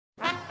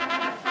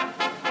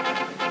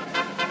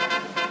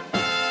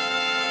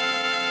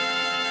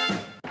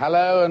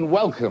Hello and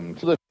welcome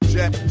to the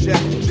Jazz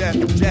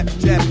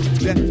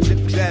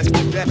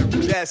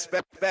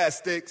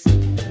Spastiks.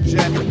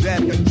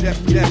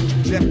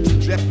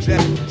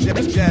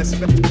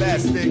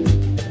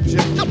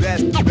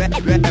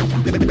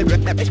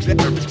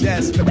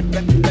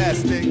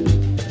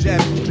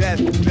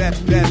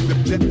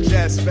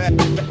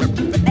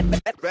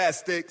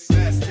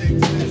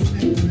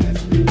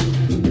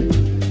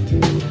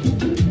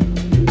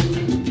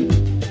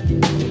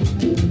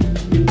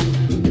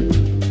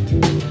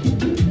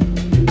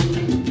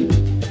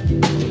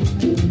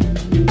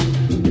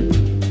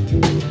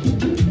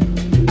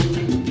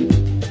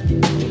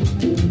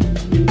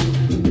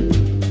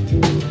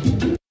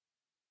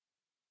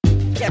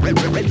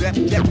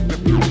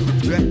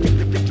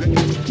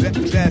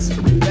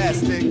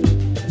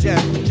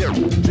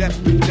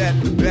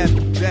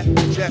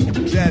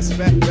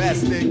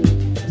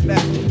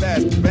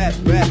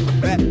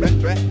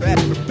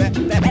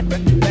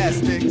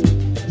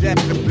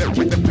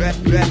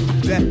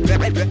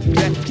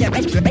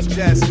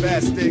 Jazz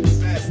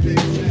Spastiks.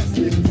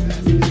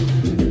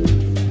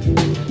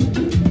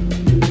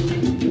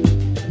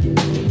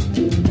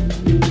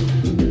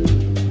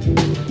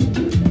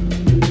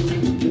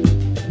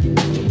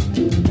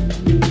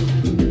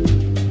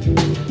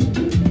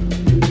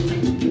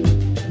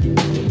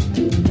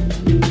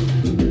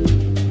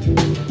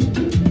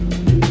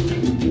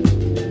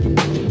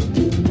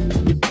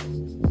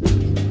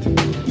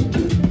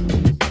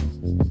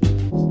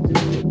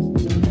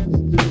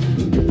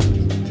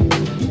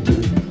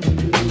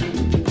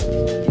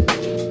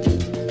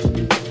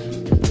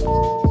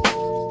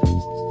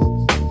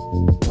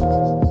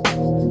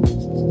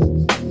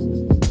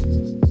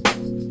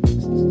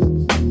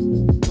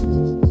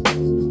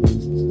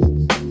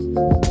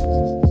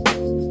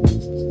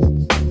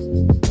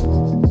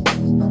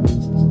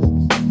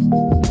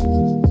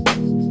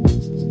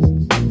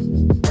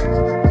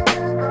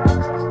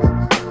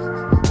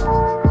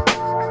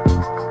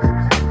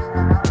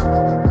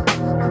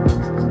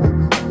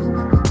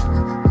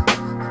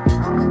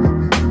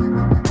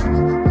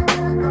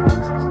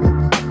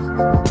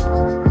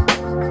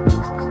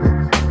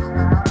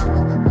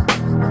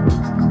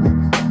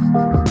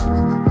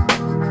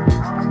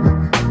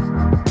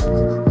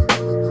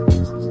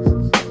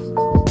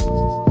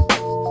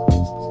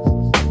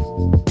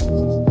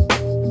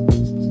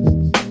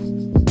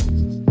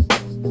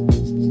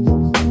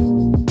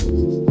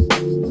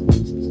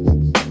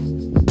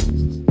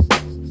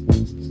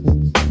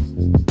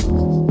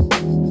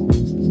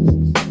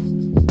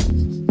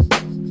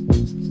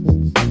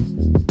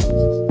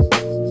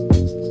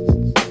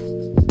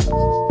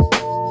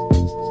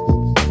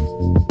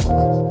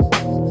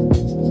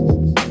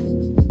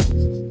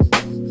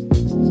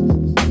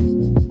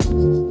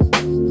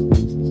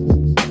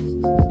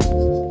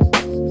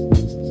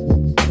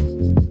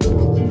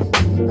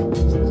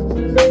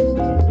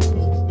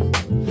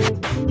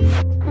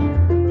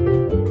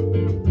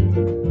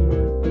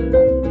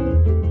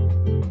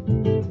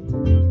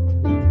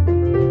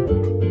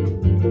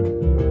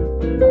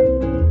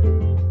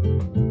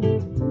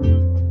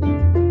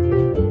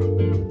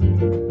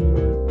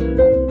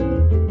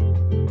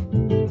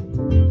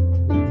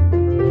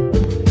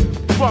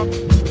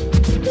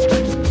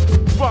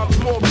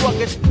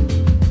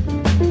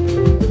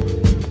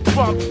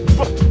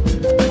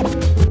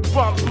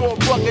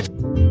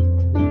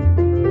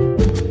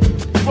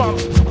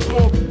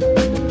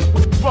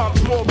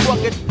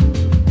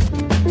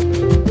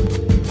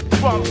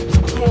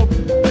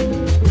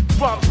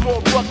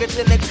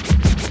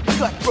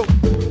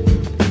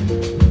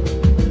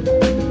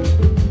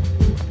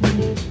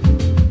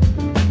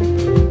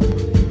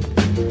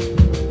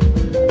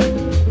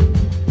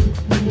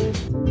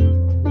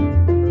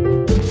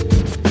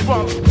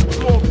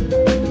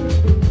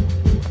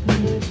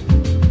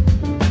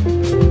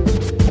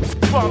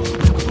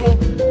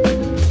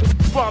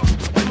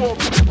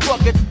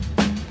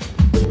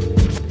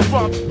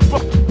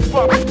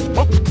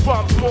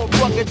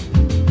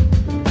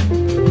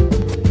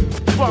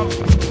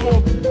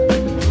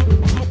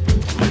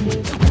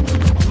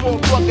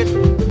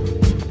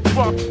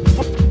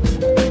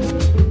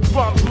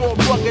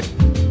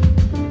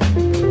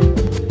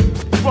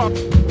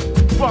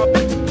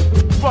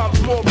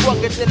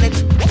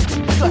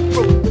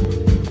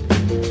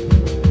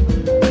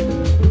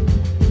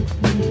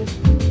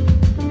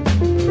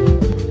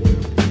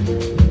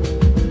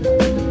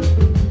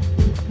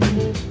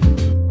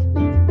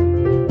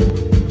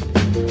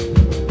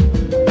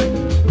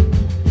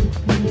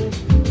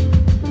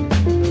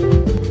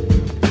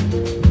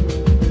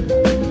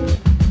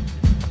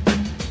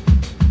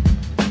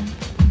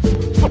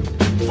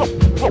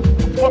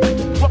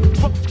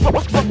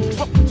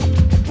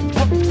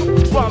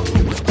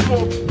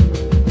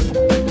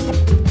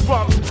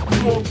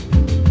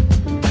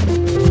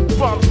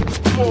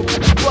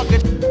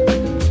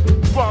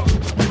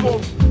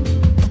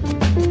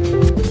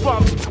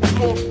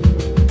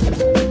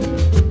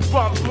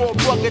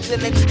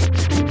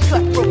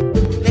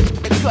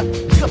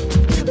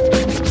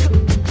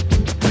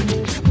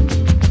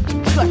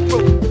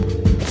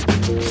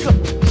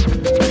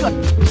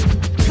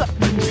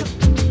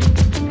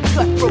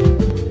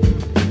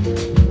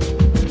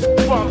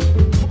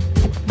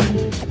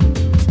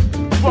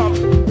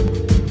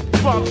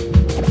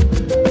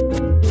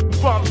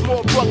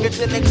 minutes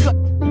and then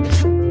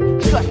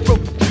cut, bro,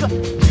 cut.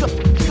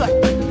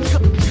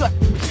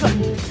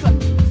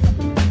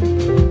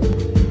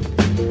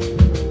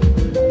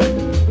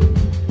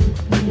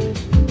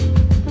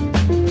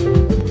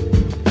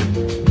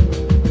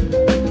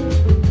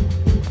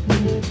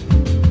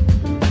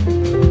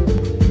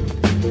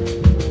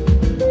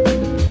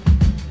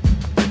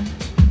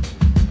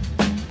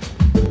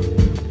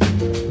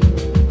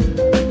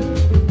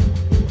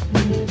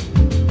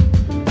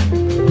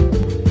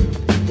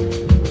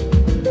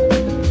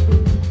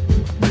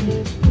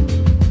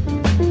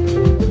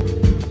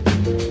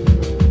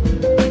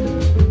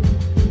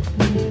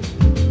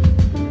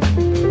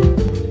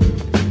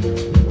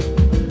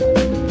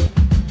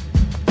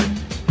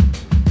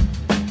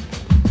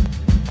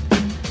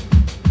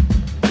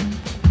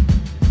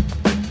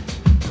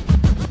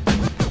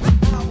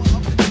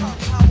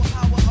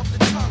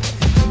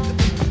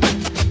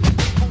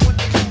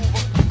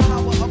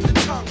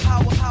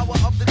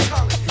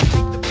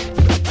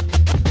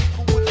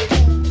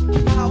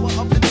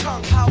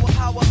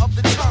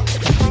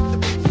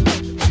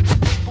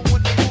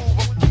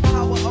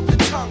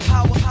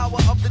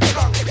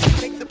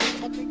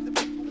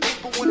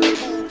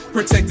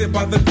 Protected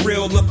by the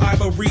grill of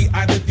ivory,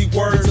 I did the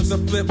words of the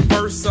flip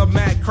verse of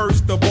Matt curse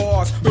the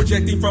bars,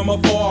 projecting from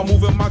afar,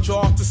 moving my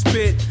jaw to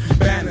spit.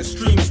 Banner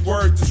streams,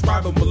 words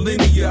describing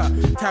millennia.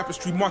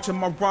 Tapestry, marching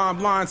my rhyme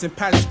lines in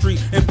pageantry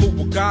and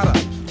Pawcut.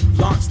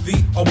 Launch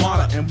the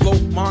Armada and blow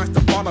minds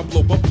to bottom,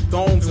 blow up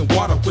domes and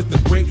water with a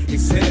great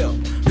exhale.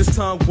 This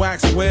tongue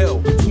wax well,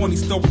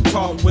 20-story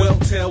tall, well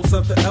tales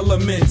of the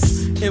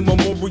elements.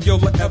 Immemorial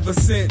ever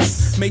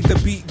since. Make the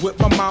beat with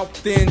my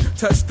mouth, then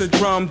touch the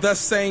drum, thus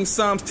saying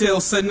some till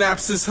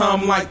synapses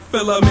hum like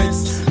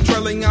filaments.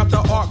 Trailing out the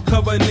arc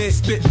covenant,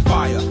 spit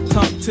fire.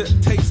 Tongue tip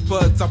taste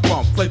buds I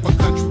bump, play for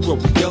country where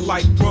we feel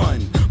like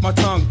run. My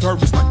tongue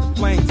dervish like the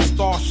flames, the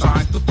star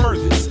shines the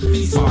furthest.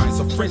 These lines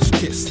a French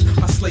kiss,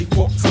 I slay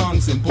forked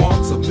tongues and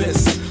bombs of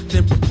mist.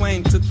 Then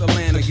proclaim to the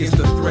land against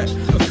the threat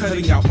of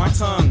cutting out my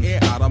tongue, air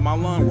out of my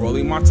lung,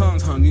 rolling my tongue,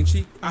 tongue in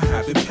cheek. I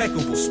have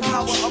impeccable speech.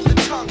 Power of the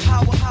tongue,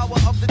 power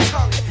of the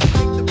tongue.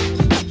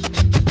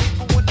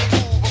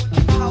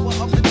 Power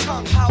of the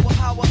tongue,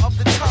 power of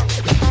the tongue.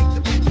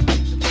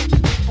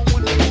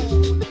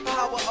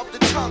 Power of the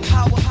tongue,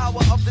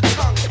 power of the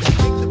tongue.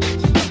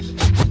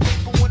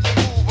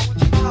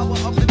 Power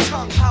of the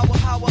tongue,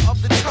 power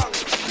of the tongue.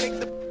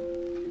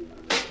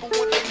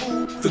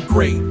 The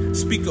great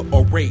speaker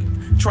orate,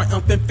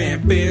 triumphant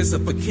fanfares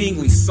of a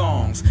kingly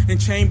songs, in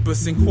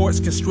chambers and courts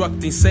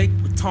constructing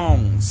sacred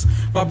tones,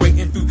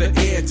 vibrating through the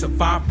air to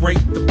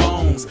vibrate the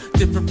bones,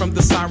 different from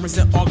the sirens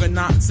and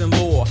argonauts and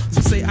lore.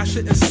 Some say I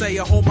shouldn't say,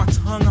 I hold my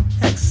tongue, I'm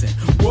hexing.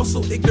 World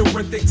so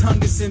ignorant, they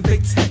tongue is in, they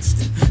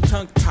texting.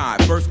 Tongue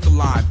tied, birth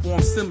collide,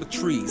 form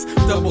symmetries,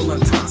 double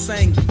entendre,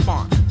 saying the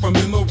font from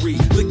memory,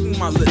 licking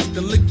my lips,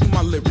 then licking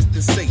my lyrics,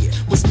 then say it.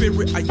 With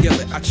spirit, I yell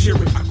it, I cheer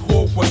it, I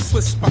chorus,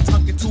 twist my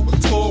tongue into a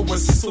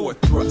Taurus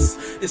sword thrust.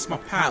 It's my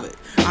palate,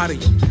 out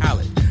of your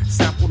palate,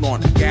 sampled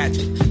on a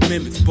gadget,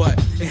 mimics, but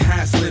it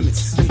has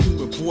limits. The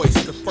human voice,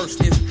 the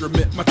first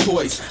instrument, my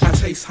choice. I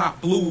taste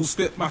hot blues,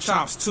 spit my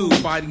chops too.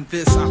 Biting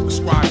this, I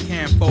prescribe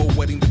camphor,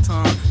 wetting the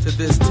tongue to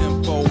this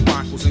tempo.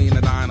 My cuisine,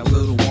 a dine, a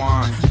little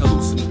wine, a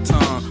loosen the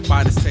tongue.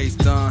 By this taste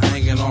done,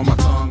 hanging on my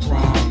tongue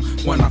wrong.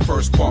 When I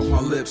first brought my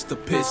lips to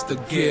pitch the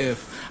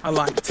gift, I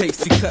like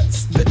tasty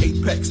cuts, the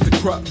apex, the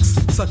crux.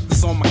 Suck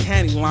this on my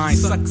candy line,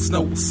 suckers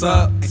know what's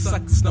up,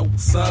 suckers know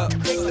what's up.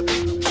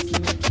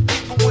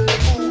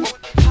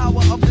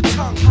 Power of the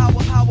tongue,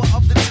 power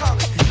of the tongue.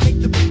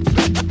 Make the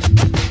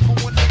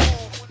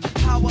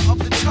power of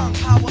the tongue,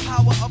 power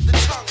of the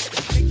tongue.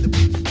 Make the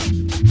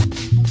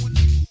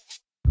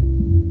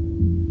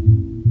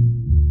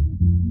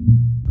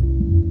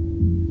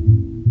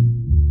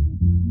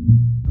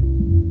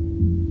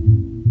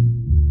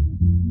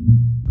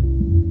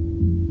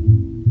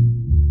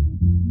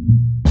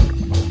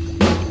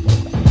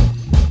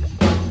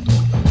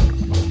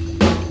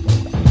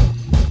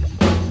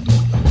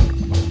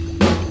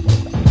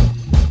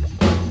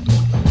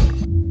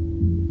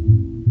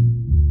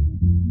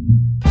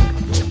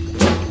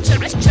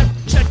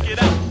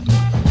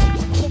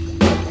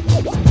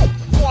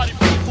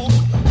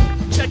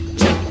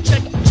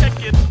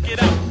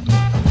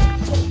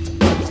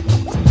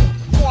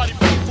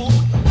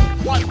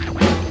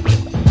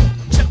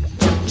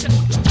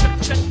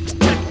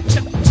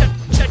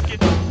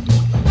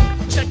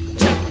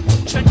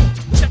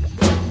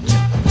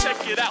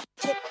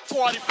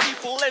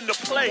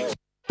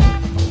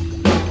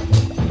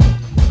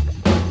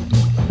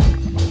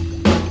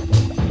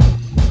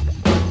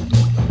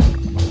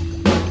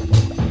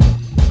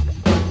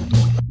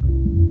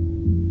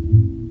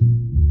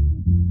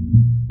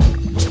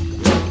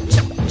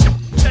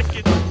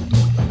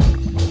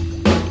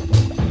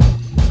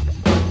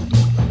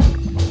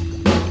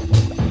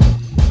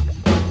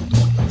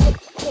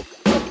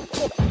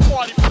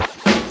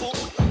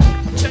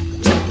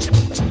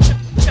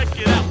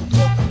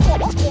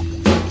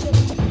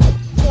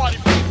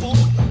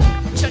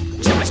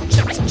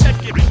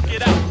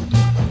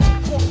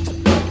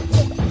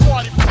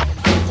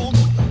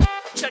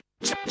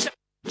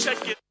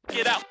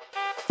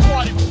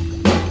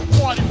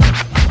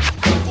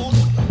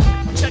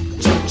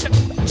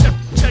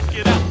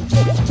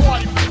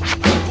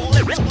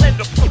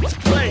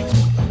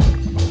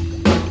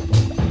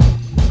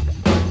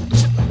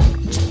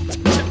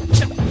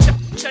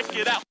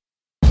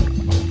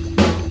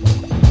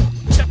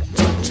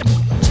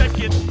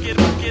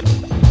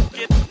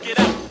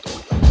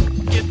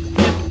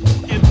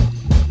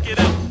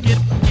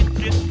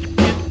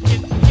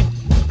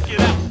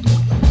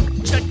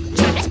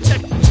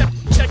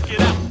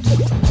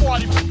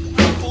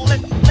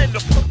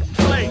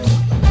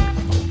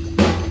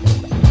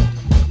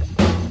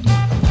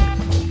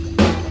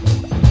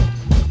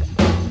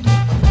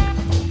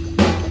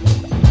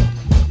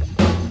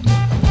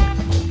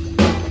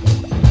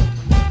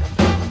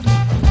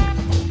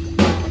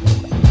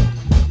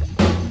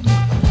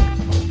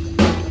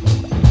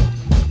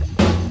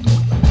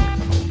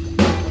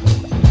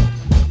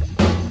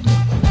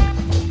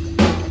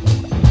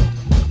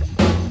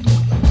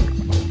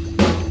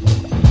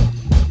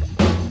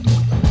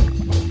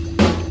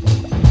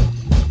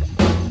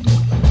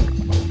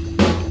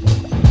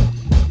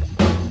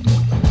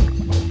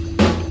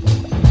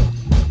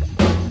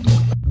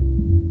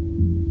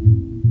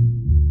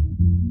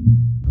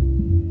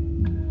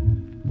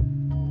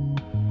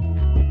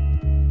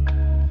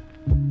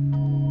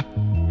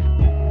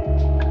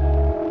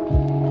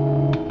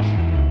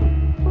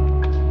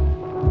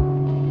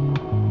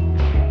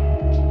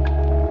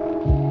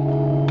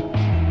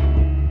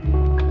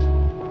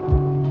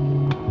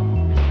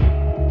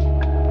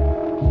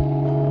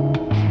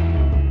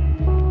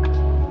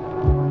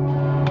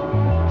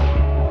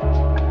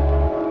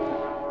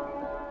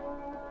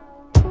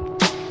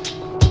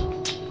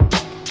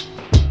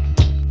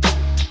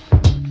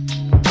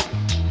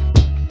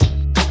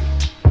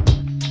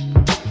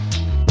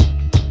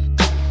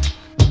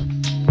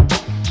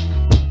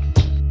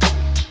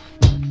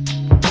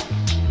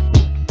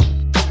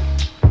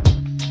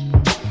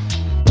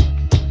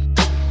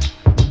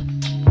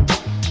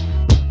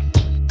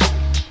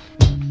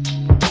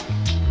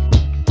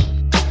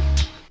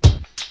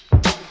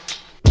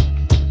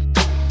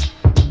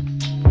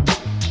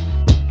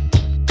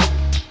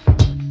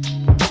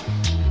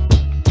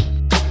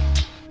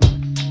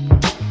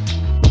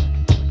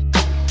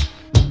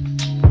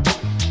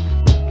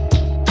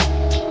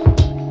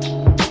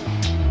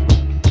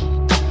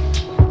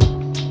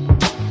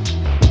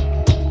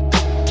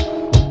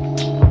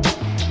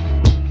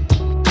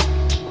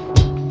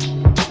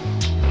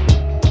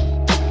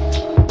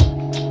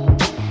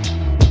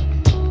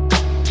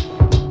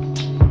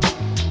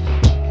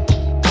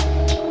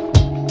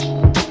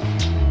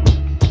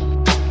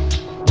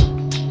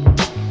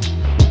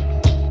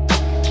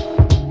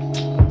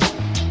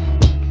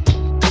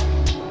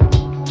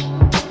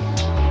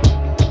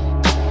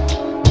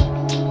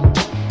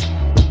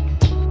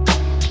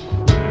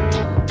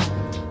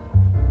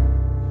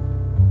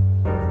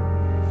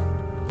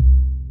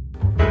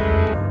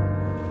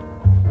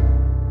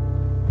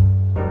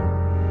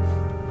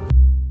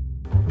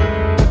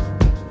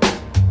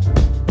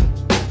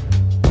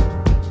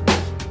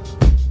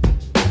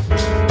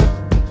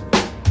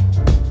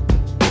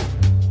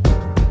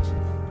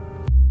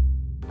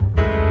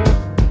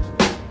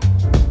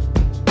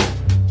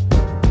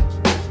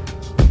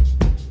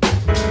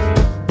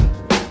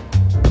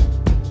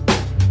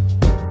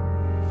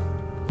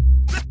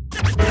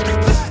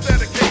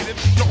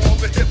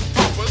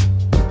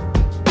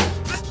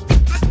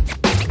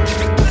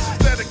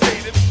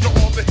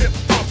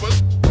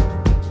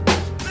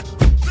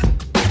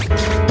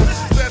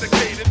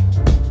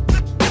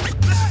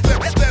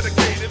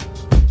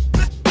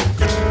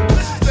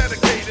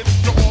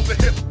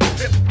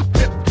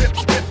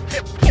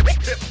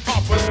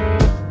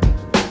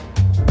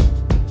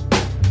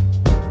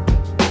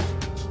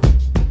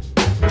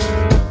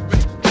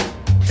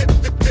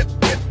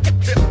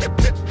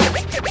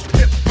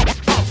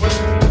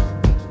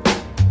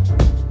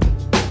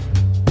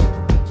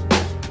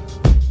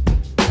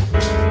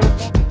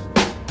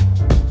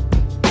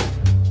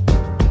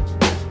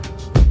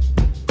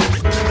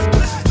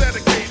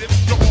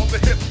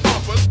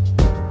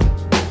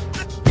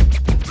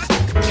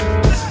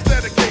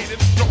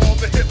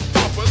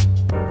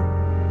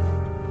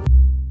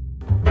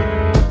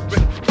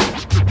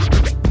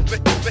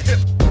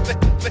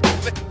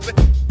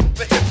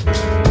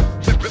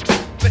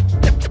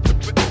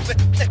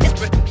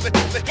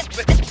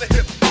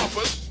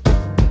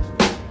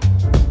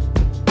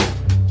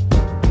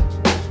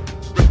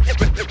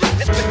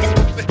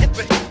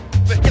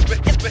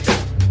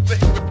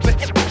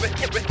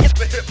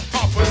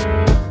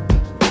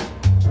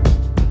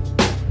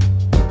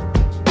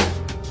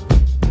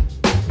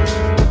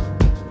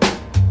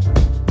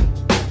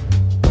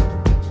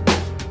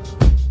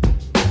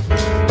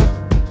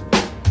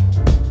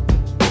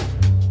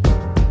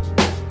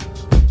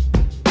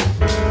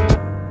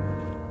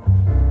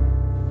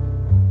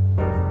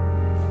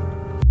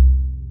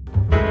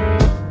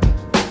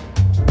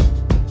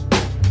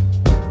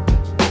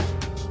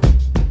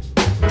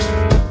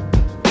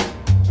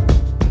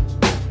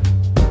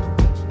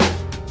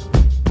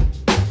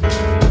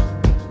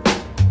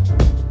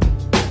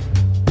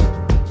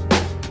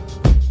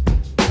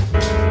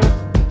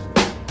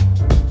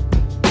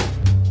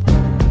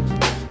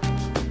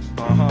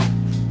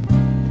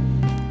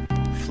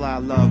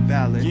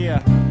ballad.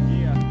 Yeah.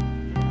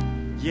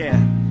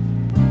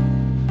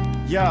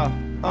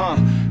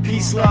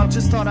 Peace, love,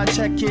 just thought I'd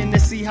check in to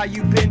see how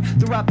you been.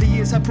 Throughout the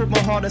years I put my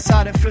heart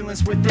aside and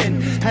feelings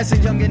within. As a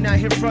youngin' out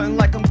here frontin'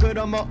 like I'm good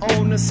on my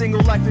own. A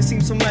single life, it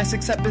seems so nice,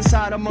 except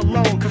inside I'm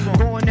alone.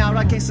 Going out,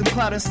 I gained some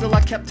clout and still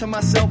I kept to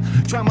myself.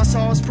 Dry my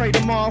sorrows, pray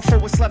tomorrow for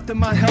what's left of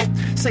my health.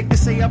 Safe to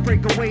say I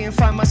break away and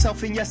find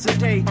myself in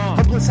yesterday.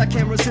 A bliss I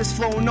can't resist,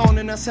 flowing on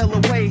and I sail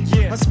away.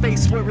 A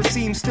space where it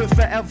seems stood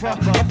forever.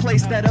 A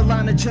place that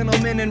align a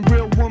gentleman and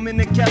real woman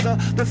together.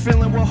 The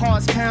feeling where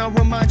hearts pound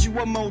reminds you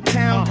of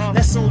Motown.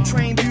 That soul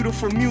train,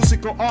 beautiful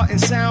musical art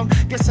and sound.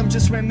 Guess I'm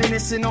just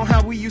reminiscing on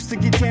how we used to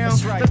get down.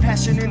 The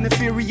passion and the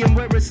fury and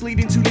where it's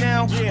leading to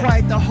now.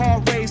 Right, the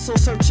heart race, so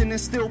searching and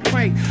still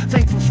pray.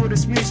 Thankful for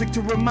this music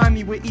to remind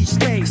me with each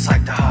day. It's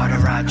like the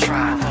harder I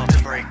try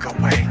to break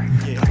away,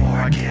 the more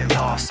I get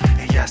lost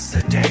in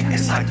yesterday.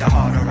 It's like the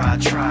harder I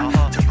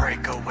try to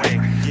break away,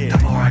 the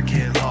more I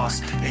get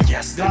lost in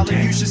yesterday.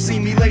 Darling, you should see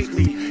me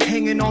lately,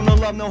 hanging on the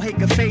love, no hate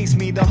can faze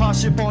me. The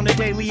hardship on the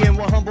daily and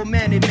what humble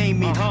man it made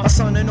me. A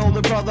son and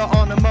older brother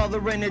on a mother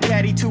and a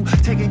daddy too.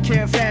 Taking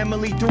care of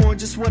family, doing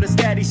just what his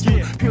daddy's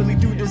do. Purely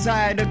through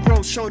desire to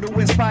grow, show to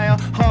inspire.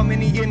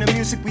 Harmony in the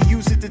music, we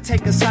use it to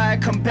take us higher.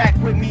 Come back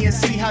with me and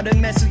see how the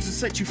message will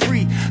set you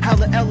free. How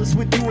the Ellis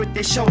would do it,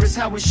 they showed us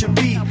how it should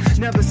be.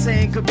 Never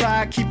saying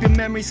goodbye, keep your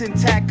memories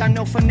intact. I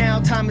know for now,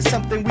 time is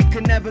something we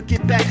can never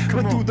get back.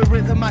 But through the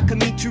rhythm I can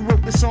meet you.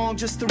 Wrote the song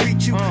just to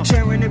reach you.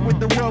 Sharing it with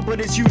the world, but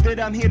it's you that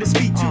I'm here to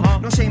speak to.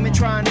 No shame in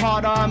trying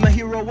harder, I'm a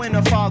hero and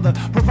a father.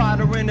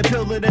 Provider and a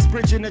pillar that's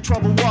bridging the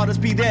troubled waters.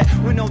 Be there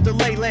with no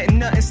delay, letting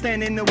nothing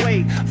stand in the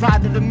way.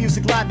 Vibe to the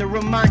music, live to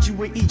remind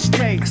you of each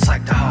day. It's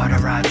like the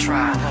harder I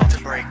try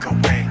to break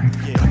away,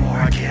 the more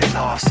I get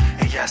lost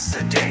in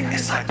yesterday.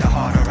 It's like the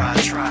harder I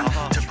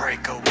try to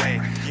break away,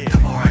 the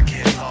more I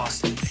get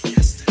lost in yesterday.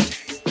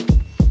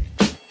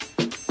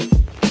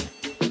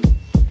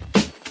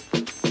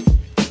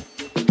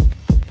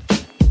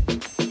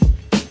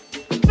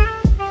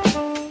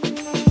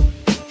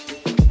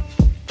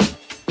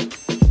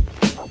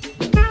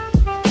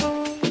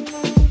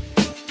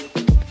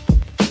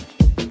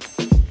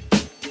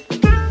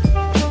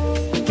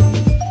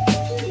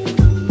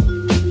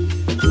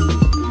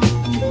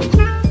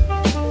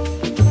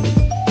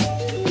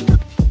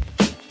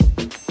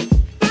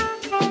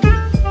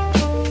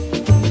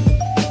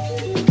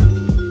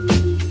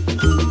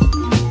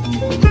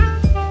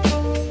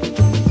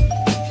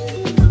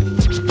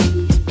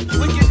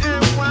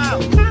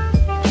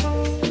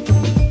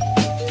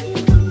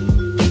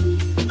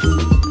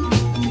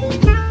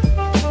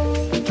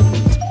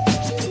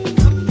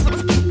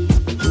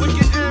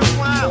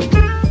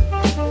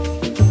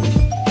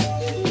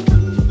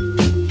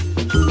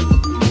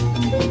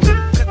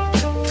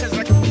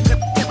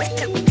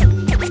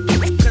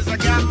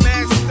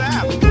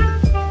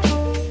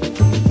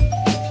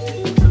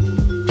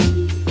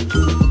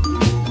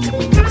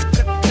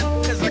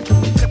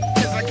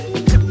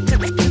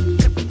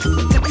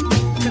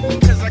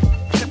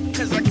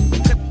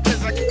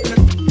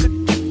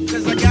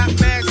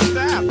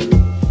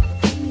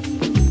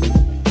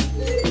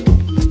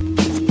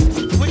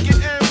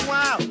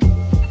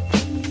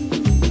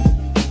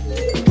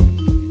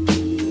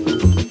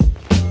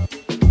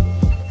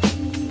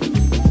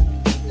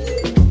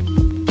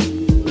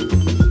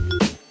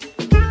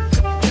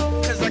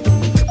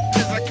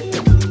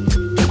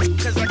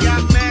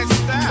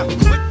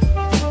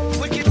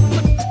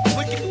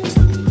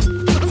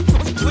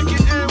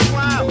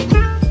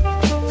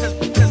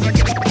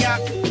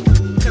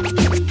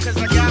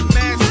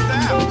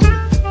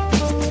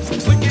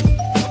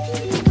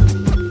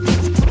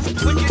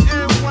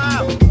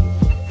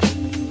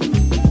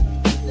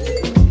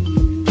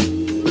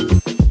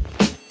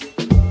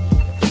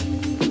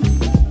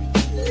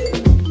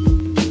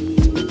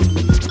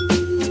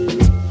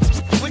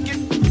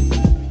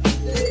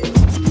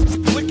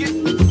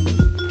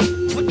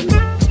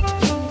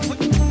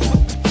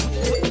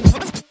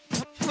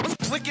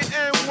 Wicked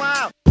and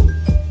wild.